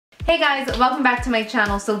Hey guys, welcome back to my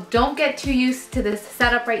channel. So don't get too used to this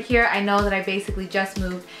setup right here. I know that I basically just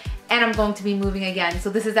moved and I'm going to be moving again. So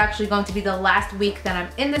this is actually going to be the last week that I'm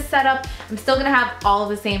in this setup. I'm still gonna have all of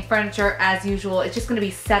the same furniture as usual. It's just gonna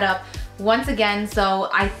be set up once again. So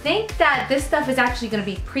I think that this stuff is actually gonna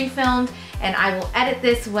be pre-filmed and I will edit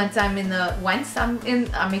this once I'm in the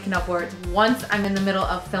middle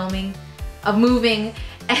of filming, of moving,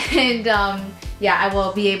 and yeah, I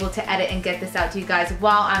will be able to edit and get this out to you guys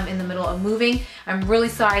while I'm in the middle of moving. I'm really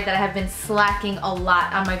sorry that I have been slacking a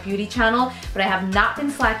lot on my beauty channel, but I have not been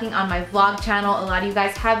slacking on my vlog channel. A lot of you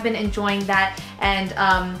guys have been enjoying that, and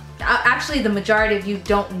actually the majority of you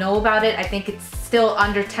don't know about it. I think it's still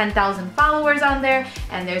under 10,000 followers on there,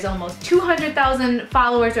 and there's almost 200,000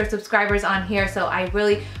 followers or subscribers on here, so I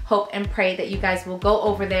really hope and pray that you guys will go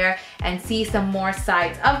over there and see some more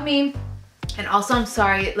sides of me. And also, I'm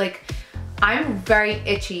sorry, like, I'm very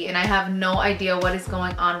itchy and I have no idea what is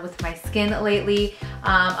going on with my skin lately.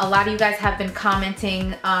 A lot of you guys have been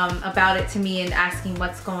commenting about it to me and asking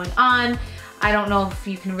what's going on. I don't know if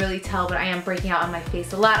you can really tell, but I am breaking out on my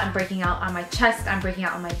face a lot. I'm breaking out on my chest. I'm breaking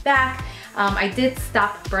out on my back. I did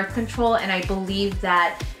stop birth control, and I believe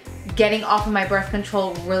that getting off of my birth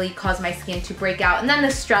control really caused my skin to break out. And then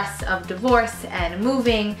the stress of divorce and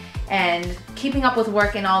moving and keeping up with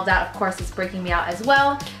work and all of that, of course, is breaking me out as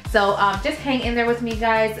well. So just hang in there with me,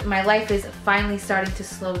 guys. My life is finally starting to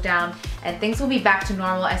slow down and things will be back to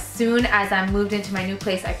normal as soon as I'm moved into my new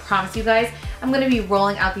place. I promise you guys, I'm gonna be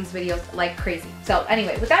rolling out these videos like crazy. So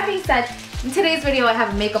anyway, with that being said, in today's video I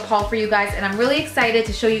have a makeup haul for you guys, and I'm really excited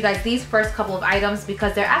to show you guys these first couple of items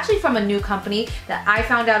because they're actually from a new company that I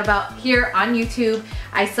found out about here on YouTube.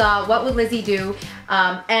 I saw What Would Lizzie Do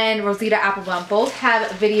and Rosita Applebaum both have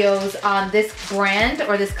videos on this brand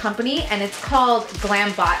or this company, and it's called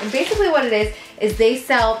GlamBot. And basically what it is they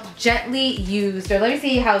sell gently used, or let me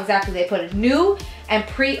see how exactly they put it, new and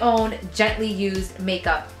pre-owned gently used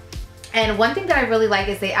makeup. And one thing that I really like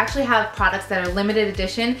is they actually have products that are limited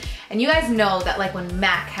edition. And you guys know that, like, when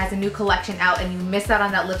MAC has a new collection out and you miss out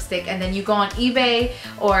on that lipstick, and then you go on eBay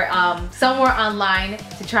or somewhere online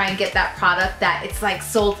to try and get that product, that it's like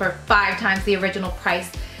sold for 5 times the original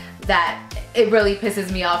price, that it really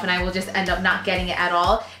pisses me off and I will just end up not getting it at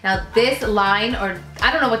all. Now this line, or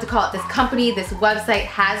I don't know what to call it, this company, this website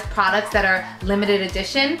has products that are limited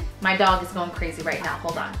edition. My dog is going crazy right now,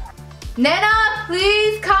 hold on. Nana,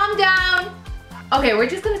 please calm down. Okay, we're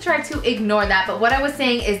just gonna try to ignore that, but what I was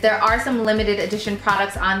saying is there are some limited edition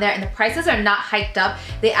products on there and the prices are not hiked up.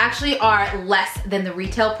 They actually are less than the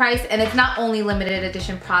retail price, and it's not only limited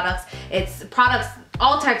edition products, it's products,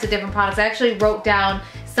 all types of different products. I actually wrote down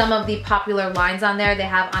some of the popular lines on there. They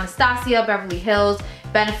have Anastasia, Beverly Hills,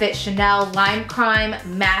 Benefit, Chanel, Lime Crime,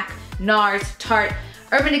 MAC, NARS, Tarte,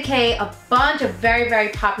 Urban Decay, a bunch of very, very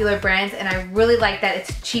popular brands, and I really like that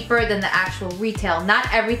it's cheaper than the actual retail.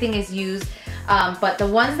 Not everything is used, but the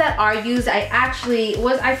ones that are used,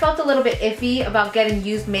 I felt a little bit iffy about getting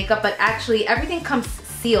used makeup, but actually everything comes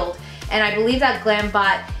sealed. And I believe that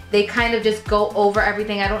GlamBot, they kind of just go over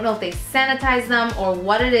everything. I don't know if they sanitize them or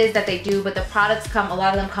what it is that they do, but the products come, a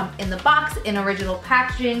lot of them come in the box, in original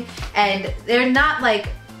packaging, and they're not like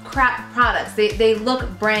crap products. They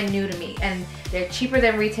look brand new to me, and they're cheaper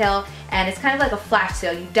than retail, and it's kind of like a flash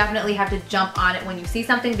sale. You definitely have to jump on it when you see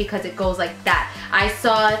something because it goes like that. I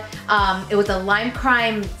saw it was a Lime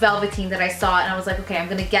Crime Velveteen that I saw, and I was like, okay, I'm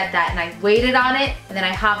gonna get that, and I waited on it, and then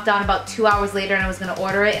I hopped on about 2 hours later and I was gonna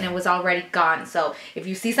order it, and it was already gone. So if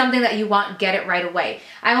you see something that you want, get it right away.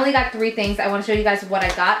 I only got 3 things. I want to show you guys what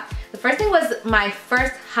I got. The first thing was my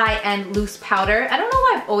first high-end loose powder. I don't know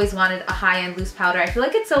why I've always wanted a high-end loose powder. I feel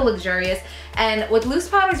like it's so luxurious, and with loose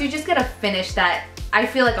powders you just get a finish that I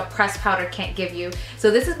feel like a pressed powder can't give you.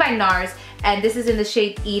 So this is by NARS, and this is in the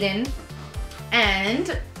shade Eden.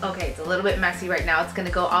 And okay, it's a little bit messy right now, it's gonna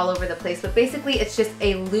go all over the place, but basically it's just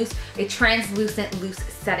a translucent loose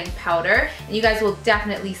setting powder, and you guys will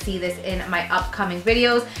definitely see this in my upcoming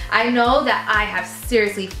videos. I know that I have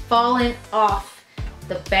seriously fallen off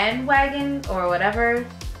the bandwagon or whatever,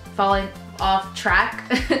 fallen off track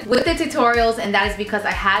with the tutorials, and that is because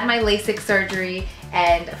I had my LASIK surgery,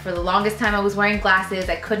 and for the longest time I was wearing glasses.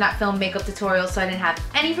 I could not film makeup tutorials, so I didn't have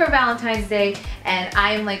any for Valentine's Day, and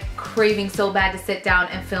I am like craving so bad to sit down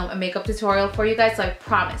and film a makeup tutorial for you guys, so I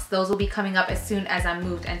promise those will be coming up as soon as I'm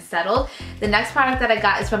moved and settled. The next product that I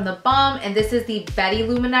got is from the Balm, and this is the Betty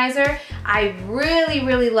Luminizer. I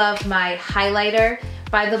really love my highlighter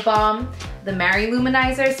by the Balm, the Mary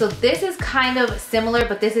Luminizer. So this is kind of similar,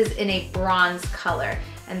 but this is in a bronze color.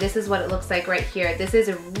 And this is what it looks like right here. This is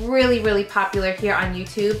really popular here on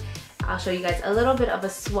YouTube. I'll show you guys a little bit of a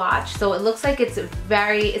swatch. So it looks like it's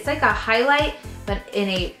like a highlight, but in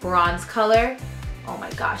a bronze color. Oh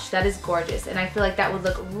my gosh, that is gorgeous. And I feel like that would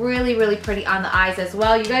look really, really pretty on the eyes as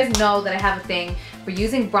well. You guys know that I have a thing for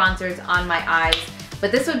using bronzers on my eyes,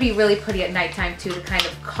 but this would be really pretty at nighttime too, to kind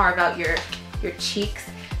of carve out your cheeks.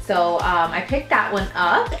 So I picked that one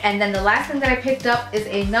up. And then the last thing that I picked up is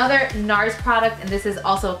another NARS product, and this is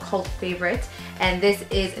also a cult favorite. And this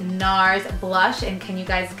is NARS blush, and can you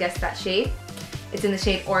guys guess that shade? It's in the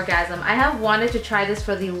shade Orgasm. I have wanted to try this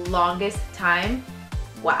for the longest time.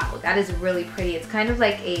 Wow, that is really pretty. It's kind of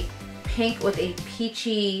like a pink with a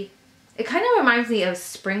peachy, it kind of reminds me of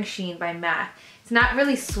Spring Sheen by MAC. It's not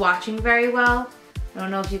really swatching very well. I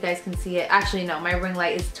don't know if you guys can see it. Actually, no, my ring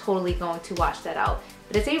light is totally going to wash that out.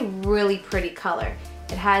 But it's a really pretty color.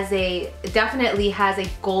 It definitely has a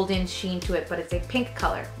golden sheen to it, but it's a pink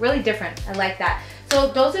color. Really different. I like that. So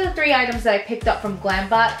those are the 3 items that I picked up from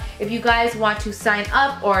Glambot. If you guys want to sign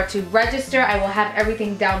up or to register, I will have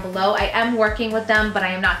everything down below. I am working with them, but I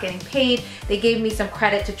am not getting paid. They gave me some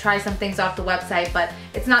credit to try some things off the website, but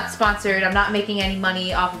it's not sponsored. I'm not making any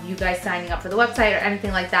money off of you guys signing up for the website or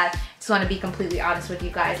anything like that. Just want to be completely honest with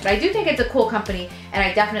you guys. But I do think it's a cool company, and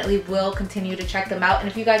I definitely will continue to check them out. And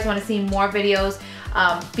if you guys want to see more videos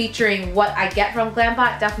featuring what I get from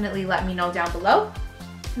Glambot, definitely let me know down below.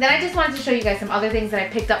 Then I just wanted to show you guys some other things that I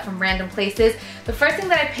picked up from random places. The first thing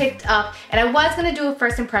that I picked up, and I was going to do a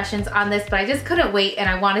first impressions on this, but I just couldn't wait and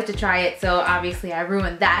I wanted to try it, so obviously I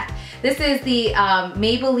ruined that. This is the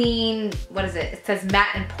Maybelline, what is it? It says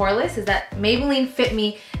Matte and Poreless. Is that Maybelline Fit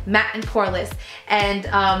Me Matte and Poreless? And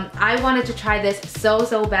I wanted to try this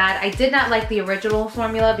so bad. I did not like the original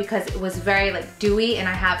formula because it was very like dewy and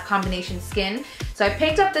I have combination skin. So I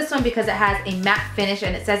picked up this one because it has a matte finish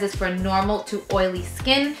and it says it's for normal to oily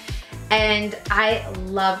skin. And I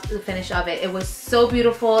loved the finish of it. It was so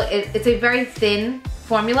beautiful. It's a very thin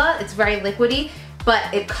formula. It's very liquidy,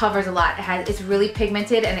 but it covers a lot. It's really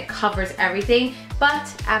pigmented and it covers everything.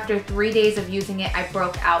 But after 3 days of using it, I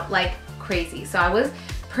broke out like crazy. So I was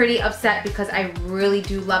pretty upset because I really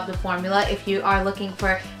do love the formula. If you are looking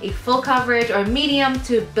for a full coverage or medium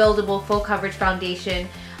to buildable full coverage foundation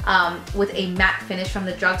with a matte finish from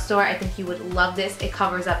the drugstore, I think you would love this. It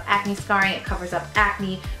covers up acne scarring, it covers up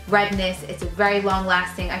acne, redness. It's very long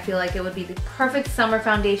lasting. I feel like it would be the perfect summer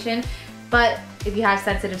foundation, but if you have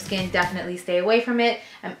sensitive skin, definitely stay away from it.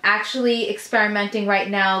 I'm actually experimenting right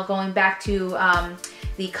now, going back to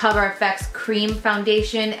the Cover FX cream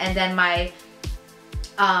foundation and then my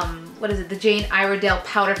what is it, the Jane Iredale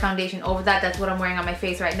powder foundation over that. That's what I'm wearing on my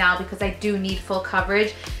face right now because I do need full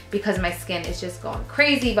coverage because my skin is just going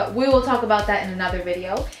crazy, but we will talk about that in another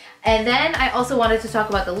video. And then I also wanted to talk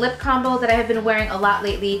about the lip combo that I have been wearing a lot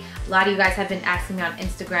lately. A lot of you guys have been asking me on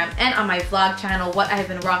Instagram and on my vlog channel what I have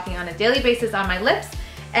been rocking on a daily basis on my lips.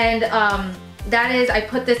 And that is, I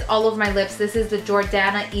put this all over my lips. This is the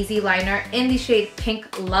Jordana Easy Liner in the shade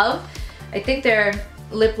Pink Love. I think their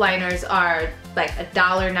lip liners are like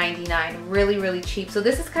 $1.99, really cheap. So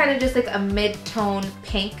this is kind of just like a mid-tone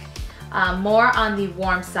pink, more on the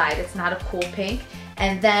warm side. It's not a cool pink.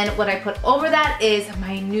 And then what I put over that is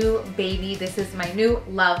my new baby. This is my new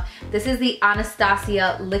love. This is the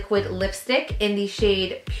Anastasia liquid lipstick in the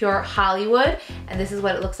shade Pure Hollywood. And this is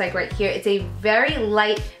what it looks like right here. It's a very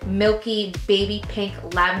light, milky, baby pink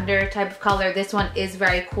lavender type of color. This one is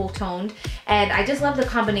very cool toned. And I just love the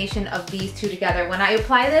combination of these two together. When I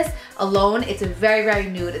apply this alone, it's a very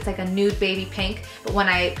nude. It's like a nude baby pink. But when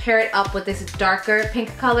I pair it up with this darker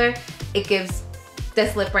pink color, it gives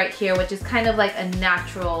this lip right here, which is kind of like a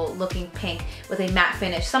natural looking pink with a matte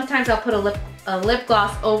finish. Sometimes I'll put a lip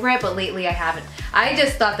gloss over it, but lately I haven't. I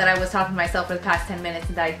just thought that I was talking to myself for the past 10 minutes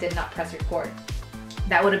and that I did not press record.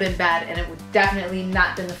 That would have been bad, and it would definitely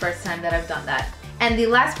not been the first time that I've done that. And the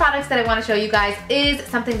last products that I want to show you guys is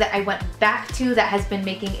something that I went back to that has been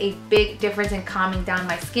making a big difference in calming down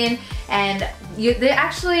my skin. And they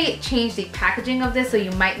actually changed the packaging of this, so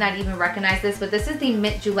you might not even recognize this, but this is the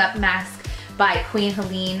Mint Julep mask by Queen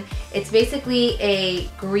Helene. It's basically a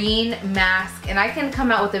green mask, and I can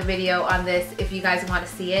come out with a video on this if you guys want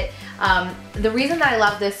to see it. The reason that I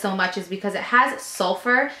love this so much is because it has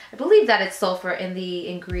sulfur. I believe that it's sulfur in the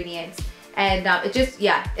ingredients. And it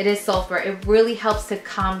is sulfur. It really helps to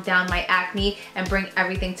calm down my acne and bring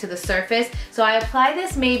everything to the surface. So I apply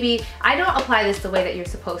this I don't apply this the way that you're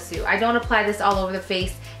supposed to. I don't apply this all over the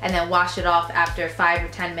face and then wash it off after 5 or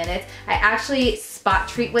 10 minutes. I actually spot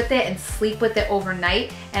treat with it and sleep with it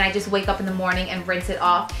overnight, and I just wake up in the morning and rinse it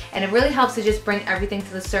off. And it really helps to just bring everything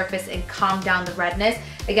to the surface and calm down the redness.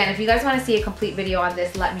 Again, if you guys want to see a complete video on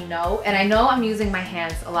this, let me know. And I know I'm using my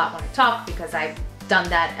hands a lot when I talk because I've done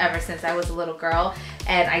that ever since I was a little girl.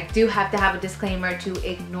 And I do have to have a disclaimer to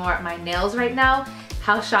ignore my nails right now.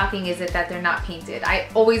 How shocking is it that they're not painted? I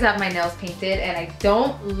always have my nails painted, and I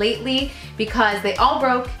don't lately because they all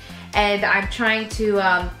broke. And I'm trying to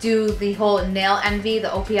do the whole nail envy, the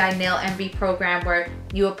OPI nail envy program, where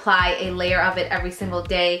you apply a layer of it every single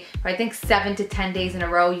day for I think 7 to 10 days in a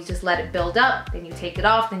row. You just let it build up, then you take it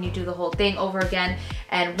off, then you do the whole thing over again.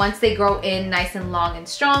 And once they grow in nice and long and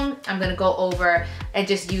strong, I'm gonna go over and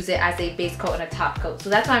just use it as a base coat and a top coat. So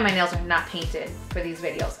that's why my nails are not painted for these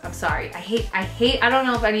videos. I'm sorry. I don't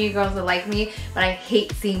know if any of you girls are like me, but I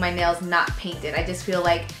hate seeing my nails not painted. I just feel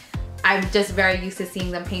like I'm just very used to seeing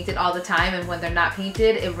them painted all the time, and when they're not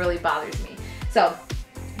painted, it really bothers me. So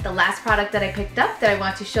the last product that I picked up that I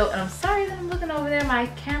want to show, and I'm sorry that I'm looking over there, my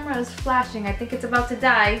camera is flashing, I think it's about to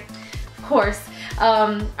die, of course,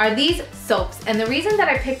 are these soaps. And the reason that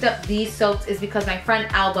I picked up these soaps is because my friend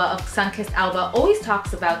Alba of Sunkissed Alba always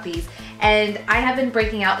talks about these, and I have been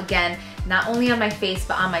breaking out again, not only on my face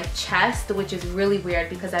but on my chest, which is really weird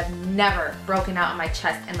because I've never broken out on my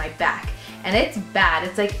chest and my back. And it's bad.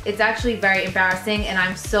 It's actually very embarrassing, and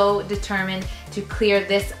I'm so determined to clear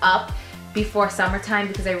this up before summertime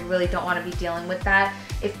because I really don't want to be dealing with that.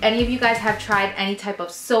 If any of you guys have tried any type of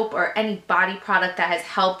soap or any body product that has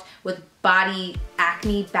helped with body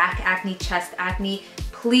acne, back acne, chest acne,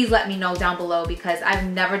 please let me know down below because I've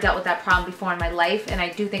never dealt with that problem before in my life, and I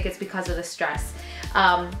do think it's because of the stress.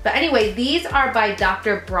 But anyway, these are by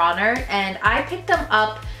Dr. Bronner, and I picked them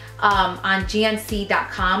up on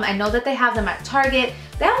gnc.com. I know that they have them at Target.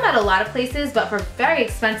 They have them at a lot of places, but for very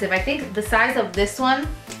expensive. I think the size of this one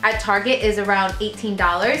at Target is around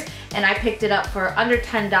 $18, and I picked it up for under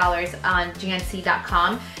 $10 on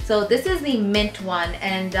gnc.com. So this is the mint one,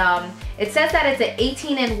 and it says that it's an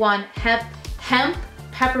 18-in-1 hemp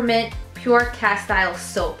peppermint pure Castile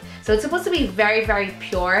soap. So it's supposed to be very, very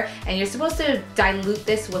pure, and you're supposed to dilute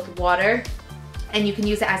this with water. And you can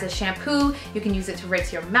use it as a shampoo, you can use it to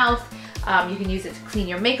rinse your mouth, you can use it to clean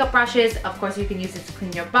your makeup brushes, of course you can use it to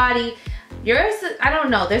clean your body. Yours, I don't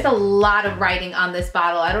know, there's a lot of writing on this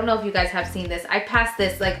bottle. I don't know if you guys have seen this. I pass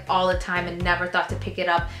this like all the time and never thought to pick it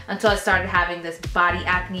up until I started having this body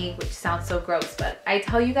acne, which sounds so gross, but I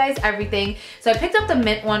tell you guys everything. So I picked up the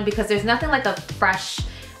mint one because there's nothing like a fresh,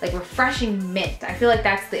 like refreshing mint. I feel like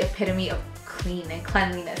that's the epitome of clean and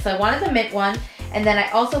cleanliness. So I wanted the mint one, and then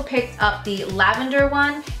I also picked up the lavender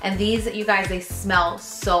one, and these, you guys, they smell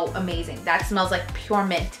so amazing. That smells like pure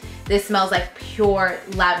mint. This smells like pure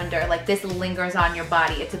lavender. Like this lingers on your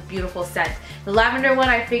body. It's a beautiful scent. The lavender one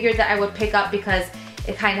I figured that I would pick up because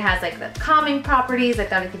it kind of has like the calming properties. I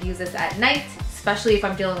thought I could use this at night, especially if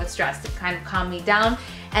I'm dealing with stress, to kind of calm me down.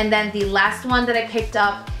 And then the last one that I picked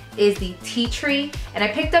up is the tea tree, and I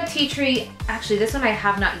picked up tea tree. Actually, this one I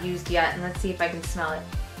have not used yet, and let's see if I can smell it.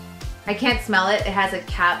 I can't smell it. It has a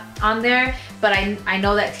cap on there, but I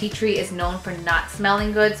know that tea tree is known for not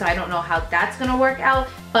smelling good, so I don't know how that's gonna work out,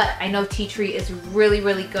 but I know tea tree is really,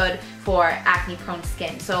 really good for acne prone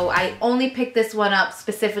skin. So I only picked this one up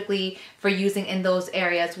specifically for using in those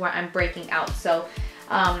areas where I'm breaking out. So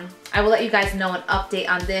I will let you guys know an update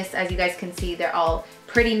on this. As you guys can see, they're all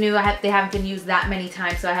pretty new. They haven't been used that many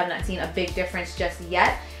times, so I have not seen a big difference just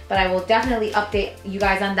yet. But I will definitely update you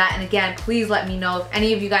guys on that. And again, please let me know if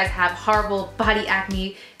any of you guys have horrible body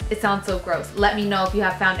acne. It sounds so gross. Let me know if you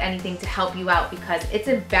have found anything to help you out because it's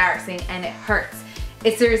embarrassing and it hurts.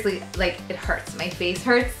 It seriously, like, it hurts. My face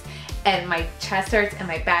hurts and my chest hurts and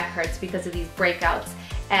my back hurts because of these breakouts.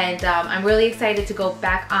 And I'm really excited to go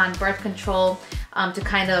back on birth control to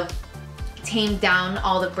kind of tame down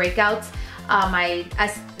all the breakouts.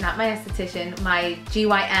 Not my esthetician, my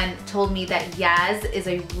GYN told me that Yaz is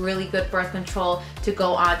a really good birth control to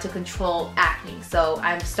go on to control acne. So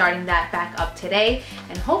I'm starting that back up today,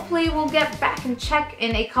 and hopefully we'll get back in check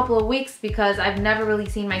in a couple of weeks because I've never really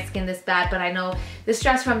seen my skin this bad. But I know the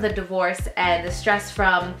stress from the divorce and the stress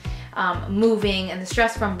from moving and the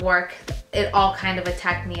stress from work, it all kind of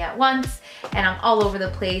attacked me at once, and I'm all over the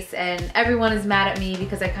place, and everyone is mad at me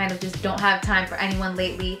because I kind of just don't have time for anyone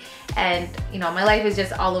lately, and you know, my life is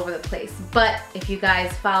just all over the place. But if you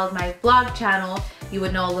guys followed my vlog channel, you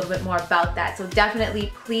would know a little bit more about that. So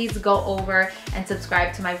definitely please go over and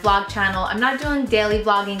subscribe to my vlog channel. I'm not doing daily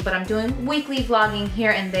vlogging, but I'm doing weekly vlogging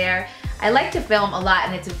here and there. I like to film a lot,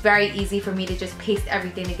 and it's very easy for me to just paste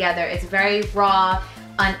everything together. It's very raw,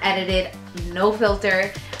 unedited, no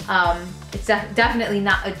filter. It's definitely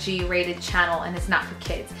not a G-rated channel, and it's not for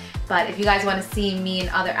kids. But if you guys want to see me in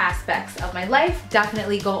other aspects of my life,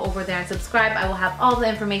 definitely go over there and subscribe. I will have all the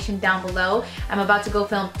information down below. I'm about to go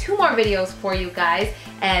film 2 more videos for you guys,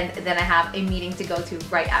 and then I have a meeting to go to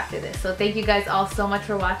right after this. So thank you guys all so much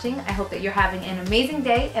for watching. I hope that you're having an amazing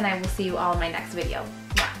day, and I will see you all in my next video.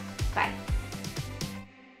 Bye.